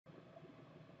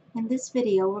In this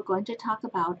video, we're going to talk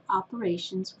about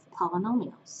operations with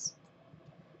polynomials.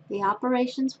 The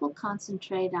operations we'll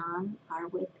concentrate on are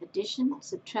with addition,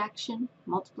 subtraction,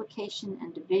 multiplication,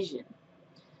 and division.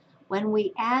 When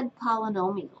we add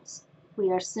polynomials, we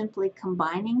are simply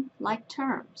combining like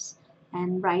terms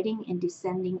and writing in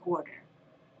descending order.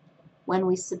 When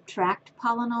we subtract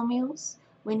polynomials,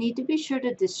 we need to be sure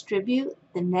to distribute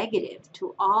the negative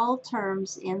to all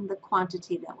terms in the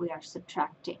quantity that we are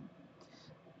subtracting.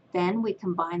 Then we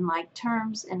combine like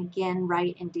terms and again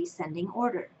write in descending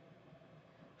order.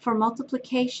 For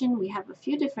multiplication, we have a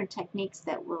few different techniques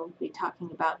that we'll be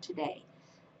talking about today.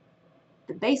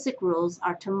 The basic rules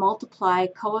are to multiply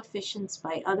coefficients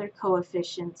by other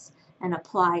coefficients and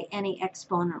apply any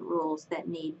exponent rules that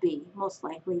need be. Most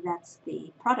likely that's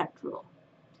the product rule.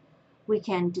 We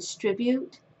can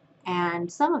distribute,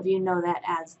 and some of you know that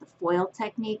as the FOIL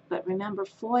technique, but remember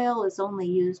FOIL is only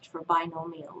used for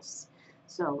binomials.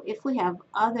 So if we have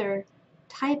other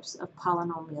types of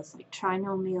polynomials like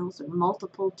trinomials or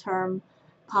multiple term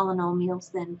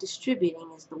polynomials, then distributing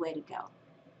is the way to go.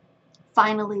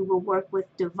 Finally, we'll work with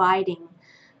dividing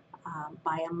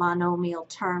by a monomial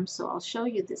term, so I'll show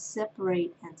you the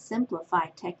separate and simplify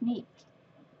technique.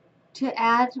 To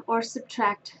add or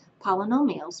subtract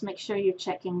polynomials, make sure you're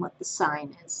checking what the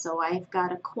sign is. So I've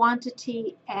got a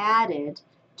quantity added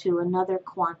to another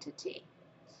quantity.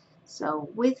 So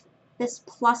with this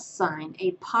plus sign,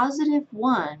 a positive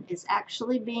 1 is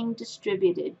actually being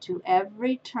distributed to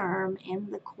every term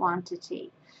in the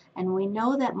quantity. And we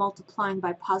know that multiplying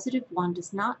by positive 1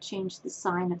 does not change the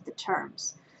sign of the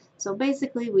terms. So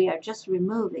basically, we are just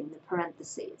removing the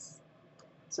parentheses.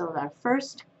 So our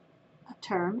first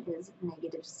term is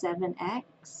negative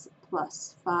 7x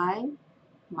plus 5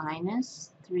 minus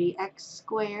 3x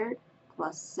squared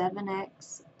plus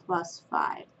 7x plus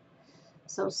 5.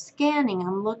 So scanning,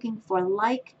 I'm looking for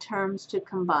like terms to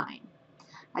combine.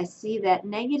 I see that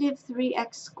negative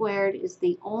 3x squared is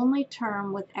the only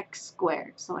term with x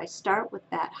squared. So I start with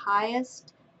that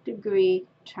highest degree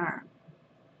term.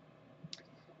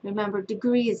 Remember,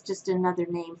 degree is just another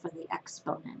name for the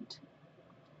exponent.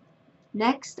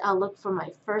 Next, I'll look for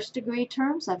my first degree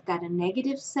terms. I've got a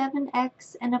negative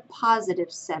 7x and a positive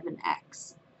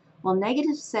 7x. Well,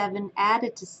 negative 7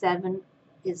 added to 7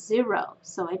 is 0,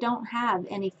 so I don't have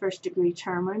any first degree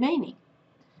term remaining.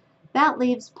 That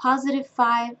leaves positive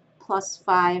 5 plus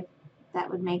 5, that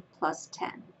would make plus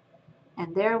 10.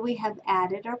 And there we have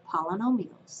added our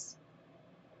polynomials.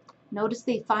 Notice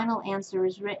the final answer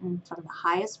is written from the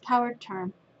highest powered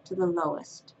term to the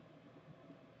lowest.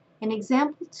 In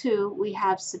example 2, we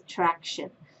have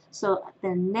subtraction. So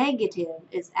the negative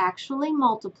is actually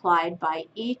multiplied by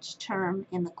each term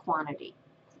in the quantity.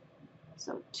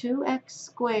 So 2x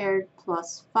squared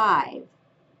plus 5.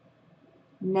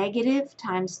 Negative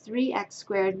times 3x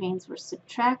squared means we're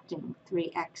subtracting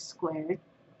 3x squared.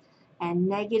 And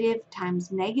negative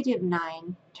times negative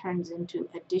 9 turns into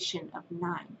addition of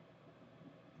 9.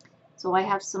 So I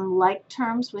have some like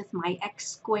terms with my x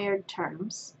squared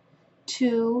terms.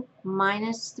 2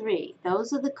 minus 3.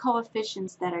 Those are the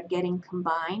coefficients that are getting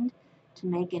combined to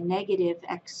make a negative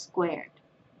x squared.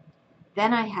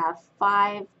 Then I have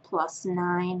 5 plus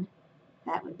 9.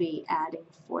 That would be adding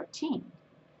 14.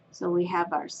 So we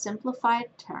have our simplified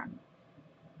term,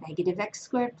 negative x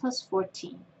squared plus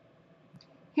 14.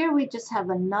 Here we just have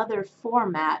another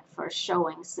format for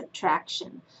showing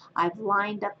subtraction. I've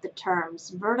lined up the terms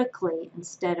vertically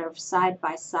instead of side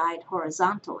by side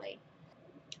horizontally.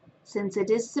 Since it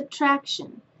is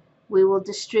subtraction, we will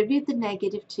distribute the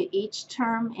negative to each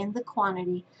term in the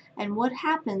quantity, and what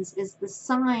happens is the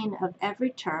sign of every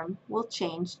term will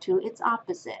change to its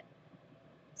opposite.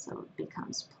 So it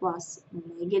becomes plus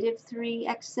negative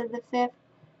 3x to the 5th,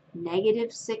 negative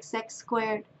 6x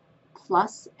squared,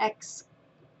 plus x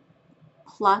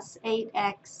plus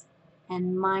 8x,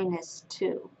 and minus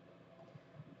 2.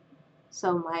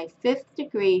 So my 5th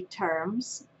degree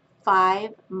terms,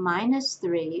 5 minus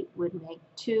 3 would make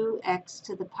 2x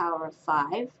to the power of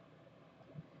 5.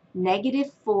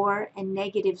 Negative 4 and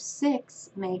negative 6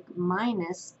 make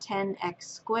minus 10x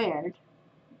squared.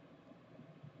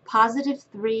 Positive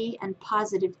 3 and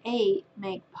positive 8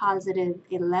 make positive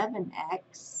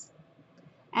 11x.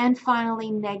 And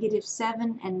finally, negative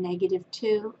 7 and negative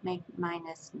 2 make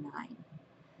minus 9.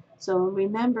 So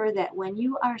remember that when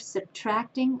you are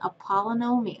subtracting a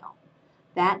polynomial,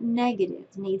 that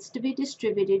negative needs to be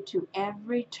distributed to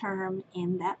every term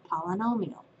in that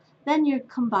polynomial. Then you're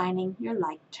combining your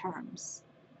like terms.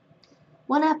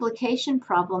 One application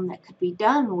problem that could be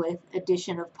done with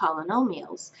addition of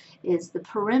polynomials is the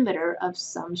perimeter of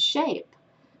some shape.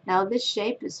 Now this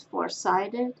shape is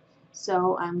four-sided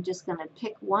So I'm just going to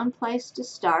pick one place to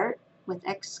start with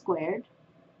x squared,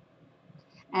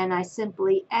 and I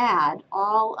simply add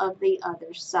all of the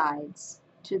other sides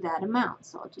to that amount.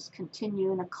 So I'll just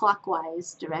continue in a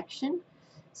clockwise direction.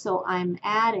 So I'm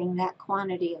adding that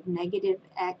quantity of negative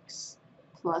x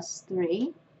plus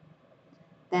 3.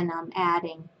 Then I'm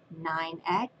adding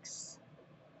 9x.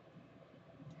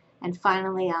 And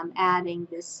finally, I'm adding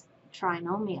this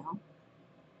trinomial.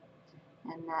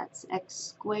 And that's x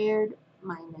squared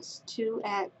minus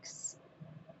 2x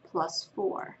plus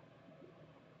 4.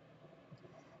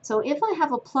 So if I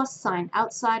have a plus sign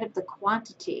outside of the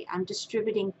quantity, I'm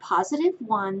distributing positive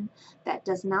 1 that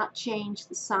does not change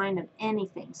the sign of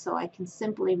anything. So I can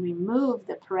simply remove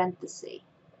the parenthesis.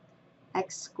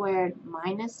 X squared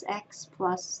minus x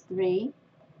plus 3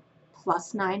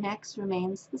 plus 9x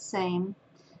remains the same.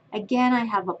 Again, I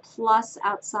have a plus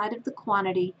outside of the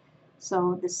quantity,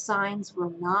 so the signs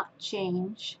will not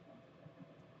change.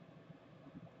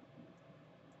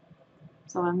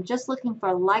 So I'm just looking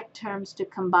for like terms to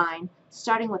combine,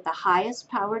 starting with the highest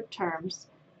powered terms.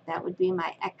 That would be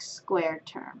my x squared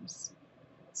terms.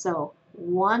 So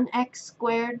 1x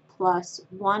squared plus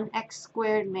 1x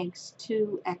squared makes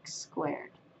 2x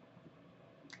squared.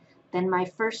 Then my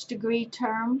first degree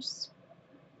terms,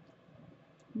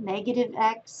 negative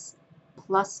x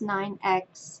plus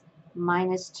 9x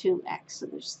minus 2x. So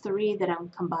there's 3 that I'm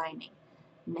combining.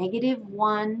 Negative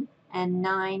 1 and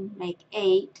 9 make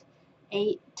 8.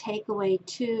 8 take away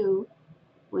 2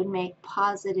 would make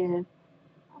positive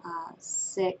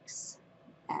 6x.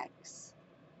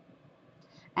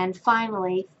 And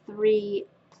finally, 3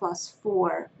 plus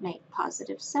 4 make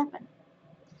positive 7.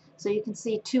 So you can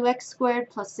see 2x squared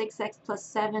plus 6x plus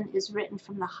 7 is written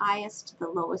from the highest to the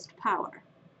lowest power.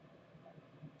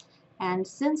 And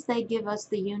since they give us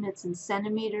the units in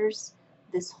centimeters,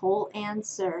 this whole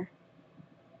answer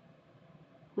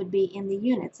would be in the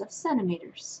units of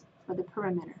centimeters for the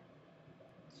perimeter.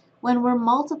 When we're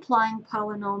multiplying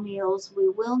polynomials, we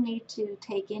will need to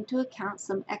take into account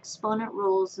some exponent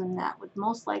rules, and that would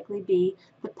most likely be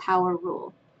the power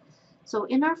rule. So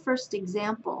in our first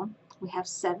example, we have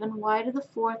 7y to the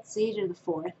 4th, z to the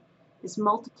 4th is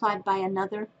multiplied by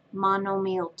another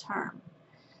monomial term.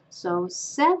 So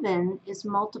 7 is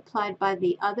multiplied by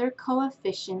the other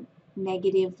coefficient,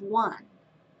 negative 1.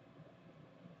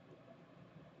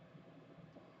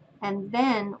 And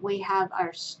then we have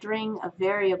our string of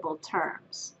variable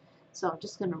terms. So I'm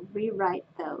just going to rewrite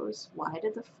those. Y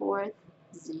to the 4th,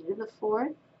 z to the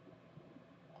 4th,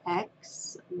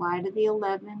 x, y to the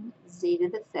 11th, z to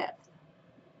the 5th.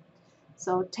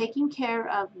 So taking care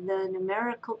of the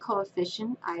numerical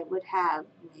coefficient, I would have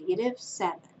negative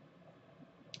 7.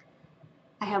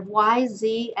 I have y,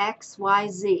 z, x, y,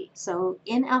 z. So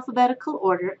in alphabetical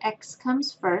order, x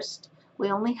comes first.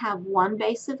 We only have one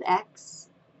base of x.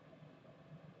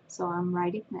 So I'm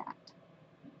writing that.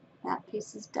 That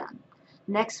piece is done.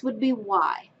 Next would be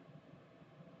y.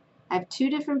 I have two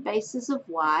different bases of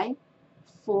y.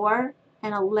 4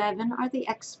 and 11 are the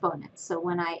exponents. So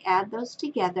when I add those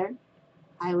together,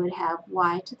 I would have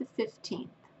y to the 15th.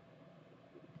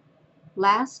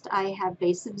 Last, I have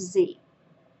base of z.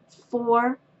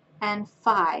 4 and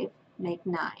 5 make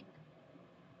 9.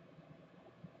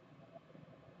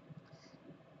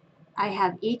 I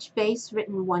have each base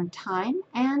written one time,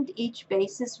 and each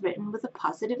base is written with a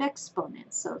positive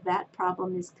exponent, so that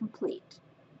problem is complete.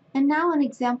 And now in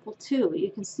example 2, you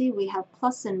can see we have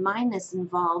plus and minus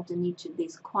involved in each of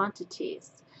these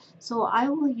quantities. So I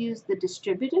will use the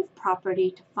distributive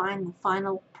property to find the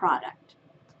final product.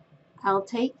 I'll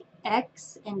take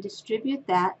x and distribute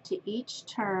that to each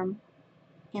term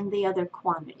in the other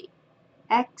quantity.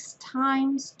 X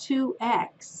times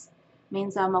 2x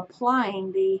means I'm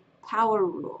applying the power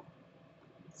rule.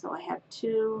 So I have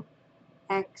 2x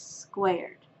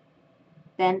squared.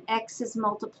 Then x is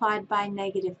multiplied by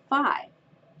negative 5.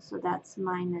 So that's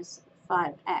minus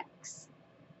 5x.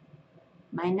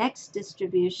 My next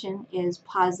distribution is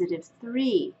positive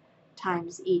 3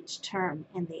 times each term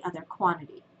in the other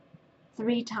quantity.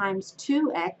 3 times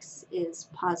 2x is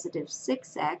positive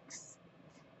 6x,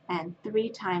 and 3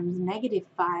 times negative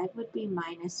 5 would be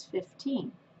minus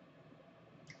 15.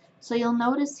 So you'll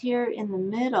notice here in the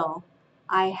middle,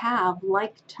 I have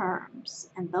like terms,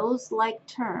 and those like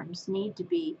terms need to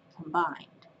be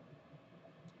combined.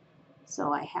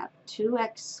 So I have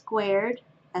 2x squared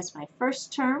as my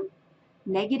first term.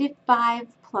 Negative 5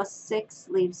 plus 6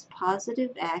 leaves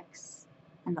positive x,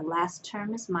 and the last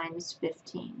term is minus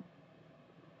 15.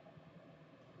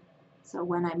 So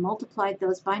when I multiplied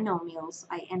those binomials,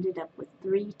 I ended up with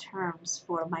 3 terms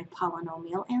for my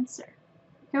polynomial answer.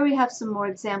 Here we have some more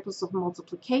examples of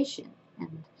multiplication,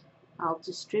 and I'll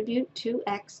distribute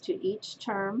 2x to each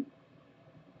term.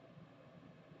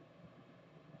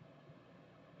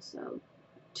 So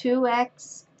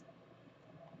 2x,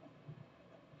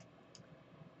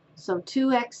 so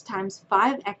 2x times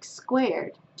 5x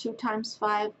squared. 2 times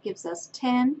 5 gives us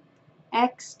 10.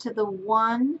 X to the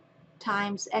 1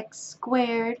 times x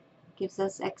squared gives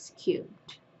us x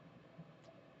cubed.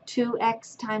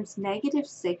 2x times negative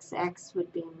 6x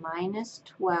would be minus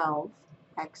 12x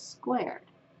squared.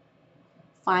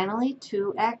 Finally,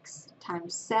 2x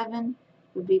times 7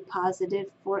 would be positive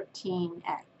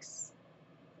 14x.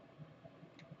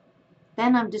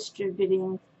 Then I'm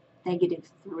distributing negative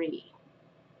 3.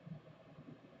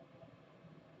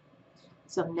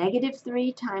 So negative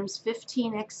 3 times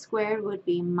 15x squared would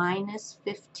be minus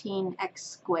 15x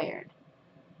squared.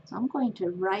 So I'm going to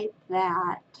write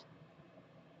that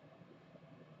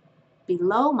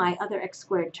below my other x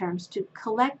squared terms to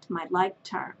collect my like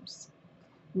terms.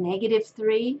 Negative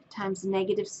 3 times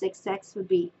negative 6x would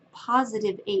be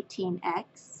positive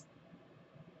 18x.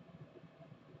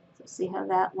 So see how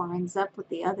that lines up with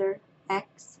the other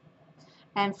x.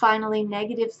 And finally,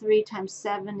 negative 3 times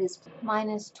 7 is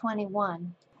minus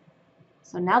 21.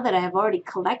 So now that I have already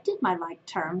collected my like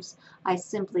terms, I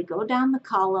simply go down the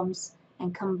columns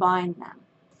and combine them.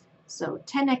 So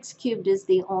 10x cubed is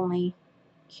the only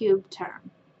cubed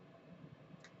term.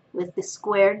 With the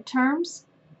squared terms,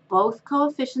 both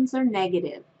coefficients are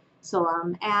negative, so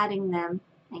I'm adding them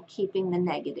and keeping the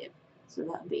negative. So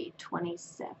that would be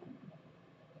 27.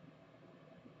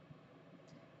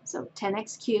 So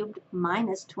 10x cubed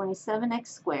minus 27x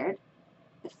squared.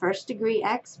 The first degree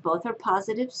x, both are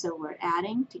positive, so we're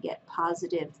adding to get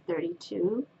positive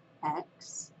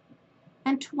 32x.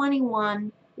 And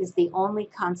 21 is the only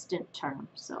constant term,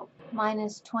 so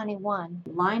minus 21.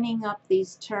 Lining up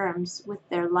these terms with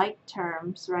their like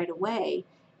terms right away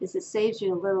is it saves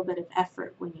you a little bit of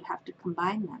effort when you have to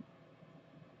combine them.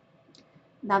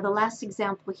 Now the last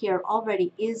example here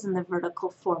already is in the vertical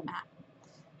format.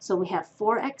 So we have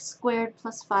 4x squared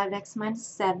plus 5x minus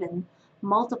 7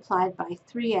 multiplied by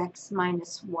 3x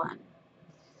minus 1.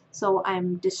 So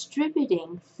I'm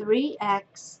distributing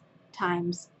 3x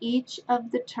times each of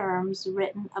the terms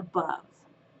written above.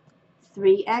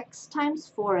 3x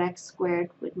times 4x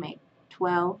squared would make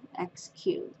 12x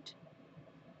cubed.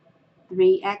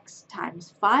 3x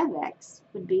times 5x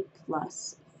would be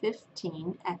plus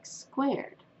 15x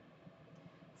squared.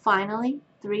 Finally,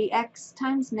 3x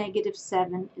times negative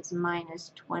 7 is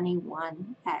minus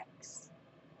 21x.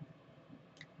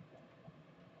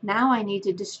 Now I need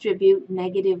to distribute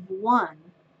negative 1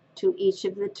 to each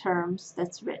of the terms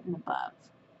that's written above.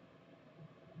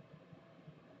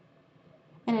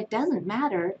 And it doesn't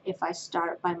matter if I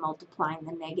start by multiplying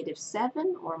the negative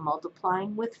 7 or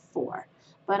multiplying with 4,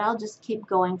 but I'll just keep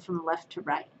going from left to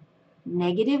right.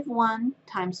 Negative 1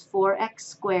 times 4x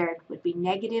squared would be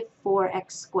negative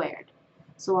 4x squared.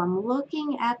 So I'm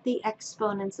looking at the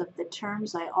exponents of the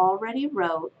terms I already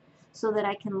wrote so that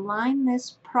I can line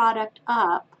this product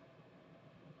up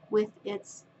with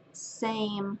its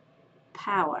same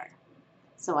power.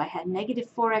 So I had negative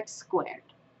 4x squared.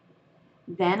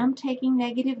 Then I'm taking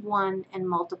negative 1 and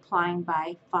multiplying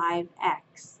by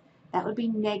 5x. That would be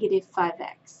negative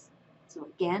 5x. So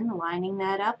again, lining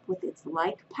that up with its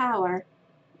like power.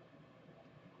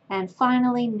 And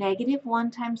finally, negative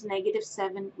 1 times negative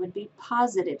 7 would be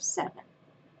positive 7.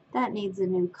 That needs a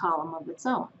new column of its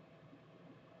own.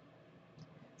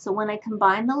 So when I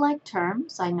combine the like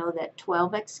terms, I know that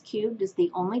 12x cubed is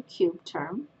the only cubed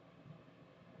term.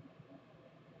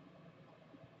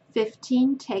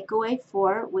 15 take away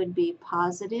 4 would be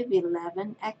positive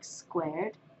 11x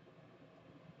squared.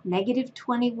 Negative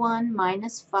 21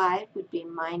 minus 5 would be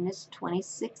minus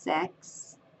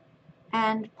 26x.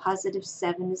 And positive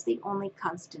 7 is the only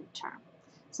constant term.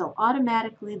 So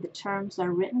automatically the terms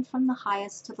are written from the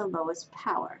highest to the lowest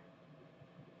power.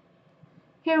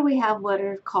 Here we have what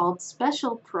are called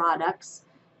special products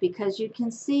because you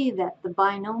can see that the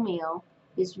binomial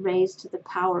is raised to the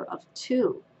power of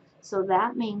 2. So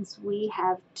that means we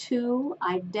have 2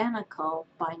 identical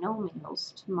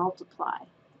binomials to multiply.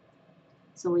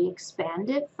 So we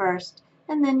expand it first,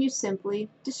 and then you simply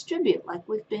distribute like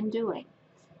we've been doing.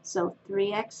 So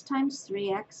 3x times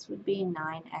 3x would be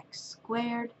 9x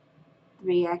squared.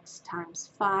 3x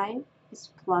times 5 is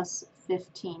plus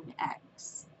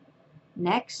 15x.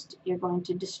 Next, you're going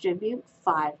to distribute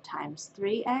 5 times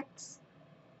 3x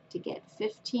to get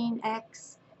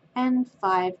 15x, and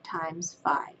 5 times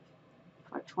 5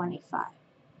 for 25.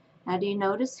 Now do you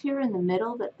notice here in the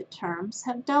middle that the terms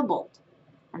have doubled?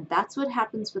 And that's what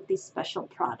happens with these special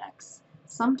products.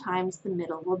 sometimes the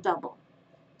middle will double.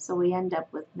 So we end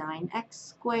up with 9x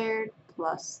squared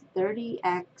plus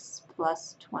 30x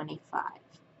plus 25.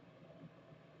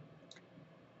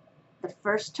 The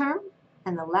first term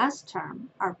and the last term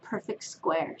are perfect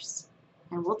squares.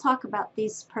 And we'll talk about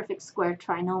these perfect square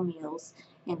trinomials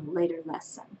in a later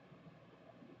lesson.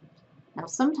 Now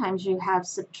sometimes you have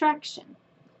subtraction.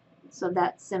 So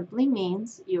that simply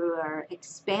means you are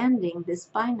expanding this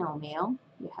binomial.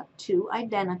 You have two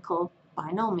identical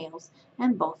binomials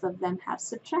and both of them have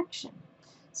subtraction.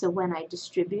 So when I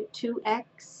distribute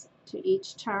 2x to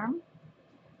each term,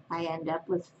 I end up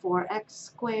with 4x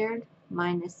squared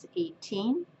minus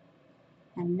 18.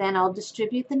 And then I'll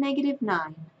distribute the negative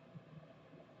 9.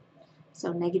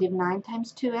 So negative 9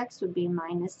 times 2x would be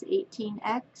minus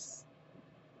 18x.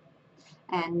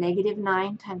 And negative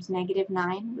 9 times negative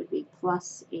 9 would be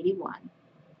plus 81.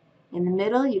 In the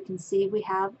middle, you can see we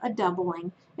have a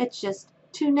doubling. It's just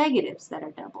two negatives that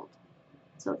are doubled.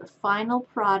 So the final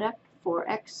product,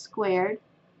 4x squared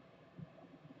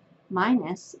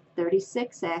minus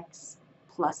 36x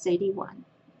plus 81.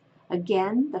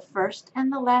 Again, the first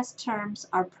and the last terms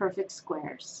are perfect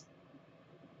squares.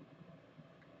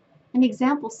 In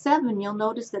example 7, you'll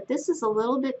notice that this is a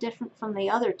little bit different from the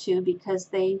other two because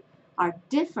they are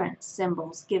different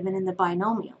symbols given in the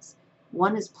binomials.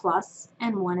 One is plus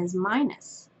and one is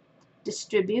minus.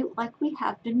 Distribute like we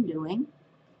have been doing.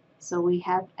 So we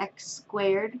have x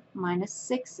squared minus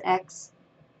 6x,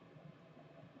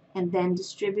 and then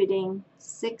distributing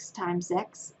 6 times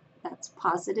x, that's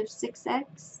positive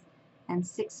 6x, and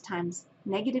 6 times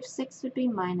negative 6 would be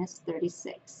minus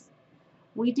 36.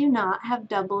 We do not have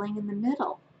doubling in the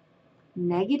middle.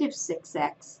 Negative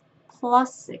 6x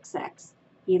plus 6x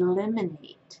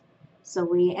eliminate. So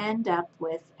we end up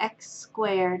with x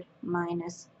squared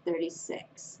minus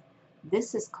 36.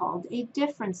 This is called a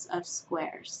difference of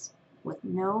squares with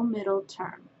no middle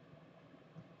term.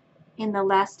 In the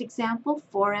last example,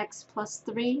 4x plus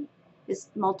 3 is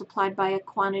multiplied by a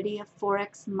quantity of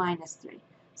 4x minus 3.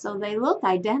 So they look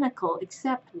identical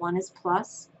except one is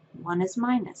plus, one is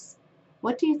minus.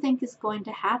 What do you think is going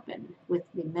to happen with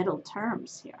the middle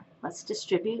terms here? Let's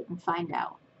distribute and find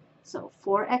out. So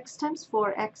 4x times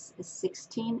 4x is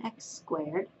 16x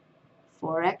squared.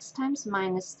 4x times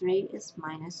minus 3 is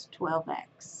minus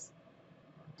 12x.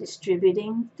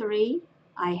 Distributing 3,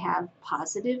 I have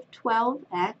positive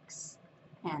 12x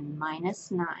and minus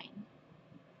 9.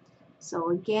 So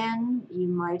again, you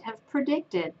might have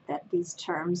predicted that these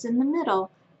terms in the middle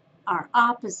are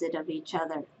opposite of each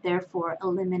other, therefore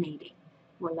eliminating.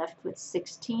 We're left with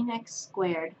 16x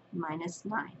squared minus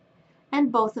 9.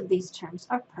 And both of these terms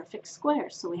are perfect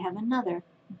squares, so we have another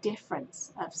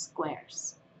difference of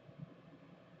squares.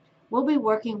 We'll be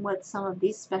working with some of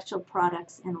these special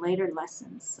products in later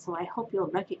lessons, so I hope you'll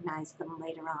recognize them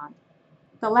later on.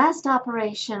 The last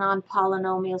operation on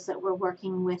polynomials that we're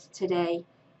working with today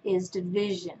is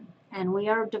division, and we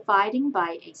are dividing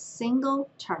by a single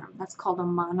term. That's called a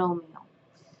monomial.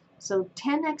 So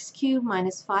 10x cubed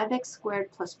minus 5x squared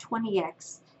plus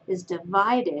 20x is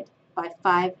divided by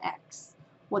 5x.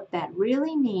 What that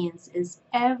really means is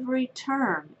every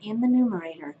term in the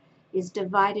numerator is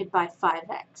divided by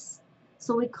 5x.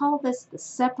 So we call this the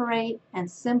separate and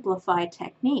simplify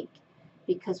technique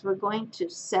because we're going to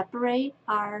separate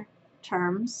our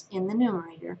terms in the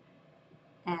numerator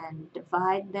and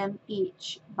divide them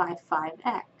each by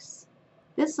 5x.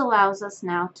 This allows us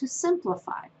now to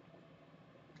simplify.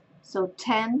 So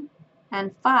 10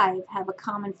 and 5 have a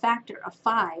common factor of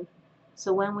 5,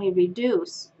 so when we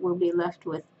reduce, we'll be left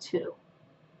with 2.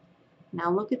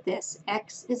 Now look at this.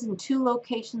 X is in two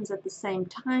locations at the same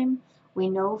time. We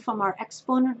know from our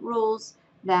exponent rules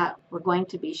that we're going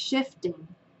to be shifting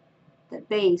the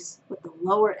base with the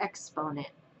lower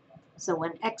exponent. So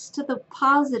when x to the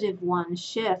positive 1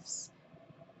 shifts,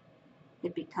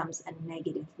 it becomes a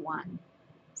negative 1.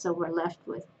 So we're left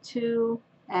with 2x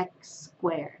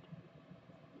squared.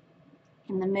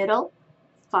 In the middle,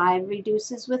 5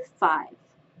 reduces with 5.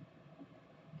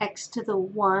 X to the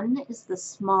 1 is the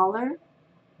smaller.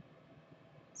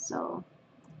 So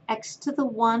x to the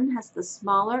 1 has the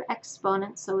smaller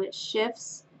exponent, so it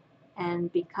shifts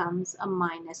and becomes a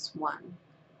minus 1.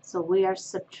 So we are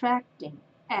subtracting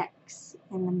x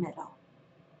in the middle.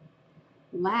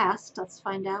 Last, let's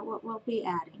find out what we'll be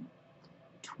adding.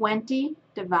 20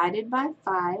 divided by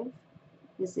 5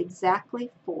 is exactly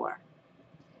 4.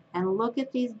 And look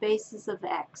at these bases of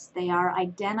x. They are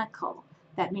identical.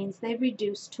 That means they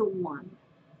reduce to 1.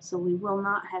 So we will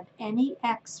not have any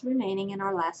x remaining in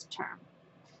our last term.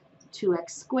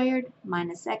 2x squared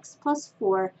minus x plus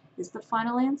 4 is the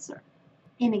final answer.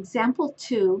 In example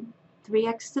 2,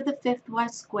 3x to the 5th y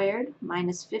squared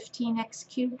minus 15x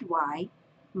cubed y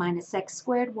minus x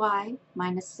squared y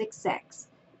minus 6x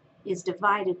is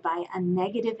divided by a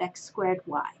negative x squared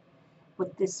y.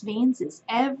 What this means is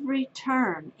every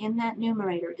term in that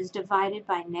numerator is divided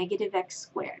by negative x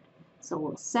squared. So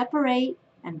we'll separate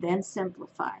and then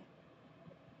simplify.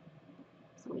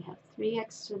 So we have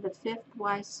 3x to the 5th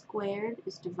y squared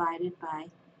is divided by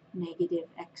negative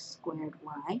x squared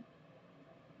y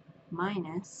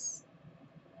minus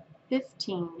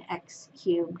 15x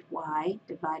cubed y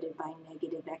divided by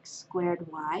negative x squared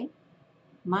y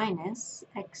minus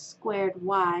x squared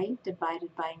y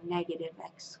divided by negative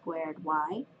x squared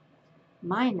y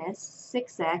minus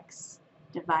 6x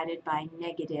divided by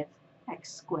negative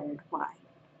x squared y.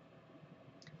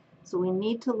 So we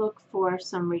need to look for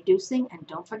some reducing, and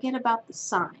don't forget about the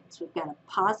signs. We've got a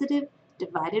positive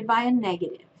divided by a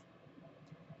negative.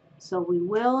 So we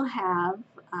will have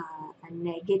a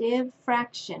negative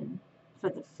fraction for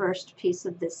the first piece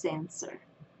of this answer.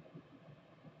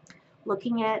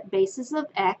 Looking at bases of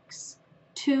x,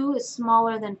 2 is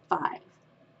smaller than 5.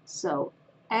 So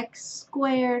x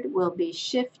squared will be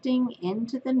shifting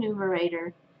into the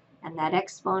numerator, and that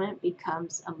exponent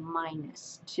becomes a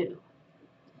minus 2.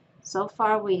 So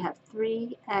far we have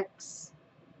 3x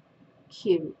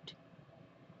cubed.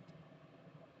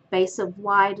 Base of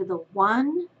y to the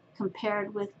 1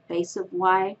 compared with base of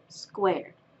y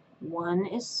squared. 1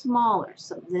 is smaller,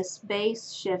 so this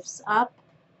base shifts up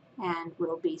and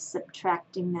we'll be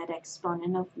subtracting that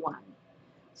exponent of 1.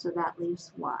 So that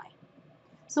leaves y.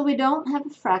 So we don't have a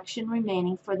fraction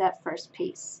remaining for that first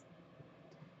piece.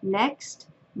 Next,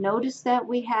 notice that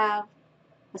we have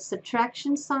a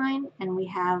subtraction sign and we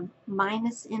have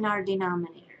minus in our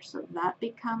denominator, so that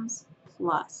becomes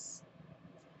plus.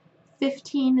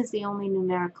 15 is the only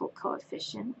numerical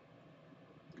coefficient.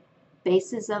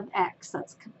 Bases of x,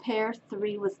 let's compare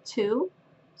 3 with 2.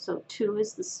 So 2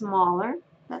 is the smaller,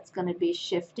 that's going to be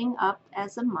shifting up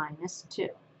as a minus 2.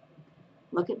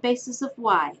 Look at bases of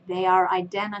y, they are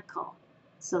identical.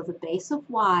 So the base of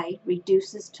y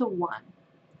reduces to 1.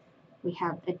 We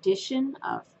have addition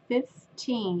of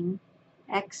 15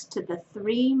 x to the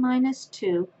 3 minus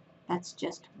 2, that's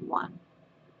just 1.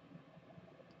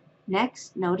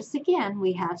 Next, notice again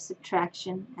we have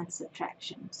subtraction and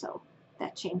subtraction, so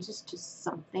that changes to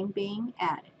something being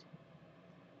added.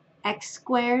 X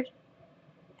squared,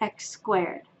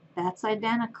 that's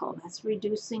identical, that's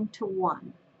reducing to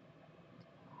 1.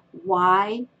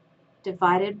 Y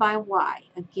divided by y,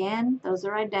 again, those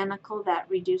are identical, that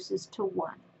reduces to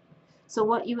 1. So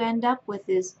what you end up with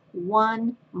is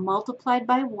 1 multiplied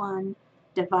by 1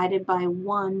 divided by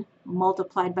 1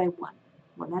 multiplied by 1.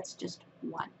 Well, that's just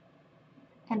 1.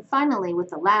 And finally, with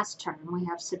the last term, we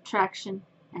have subtraction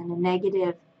and a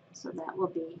negative, so that will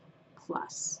be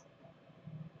plus.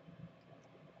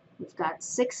 We've got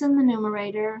 6 in the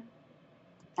numerator.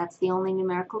 That's the only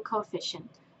numerical coefficient.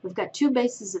 We've got 2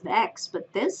 bases of x,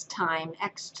 but this time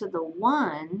x to the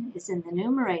 1 is in the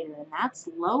numerator, and that's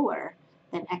lower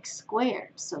than x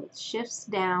squared, so it shifts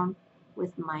down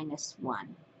with minus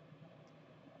 1.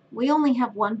 We only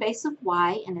have one base of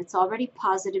y, and it's already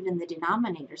positive in the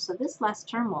denominator, so this last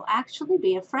term will actually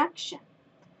be a fraction.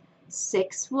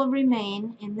 6 will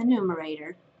remain in the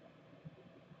numerator,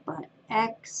 but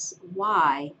x,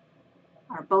 y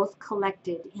are both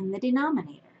collected in the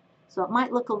denominator. So it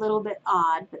might look a little bit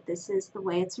odd, but this is the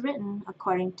way it's written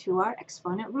according to our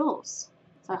exponent rules.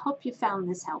 So I hope you found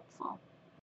this helpful.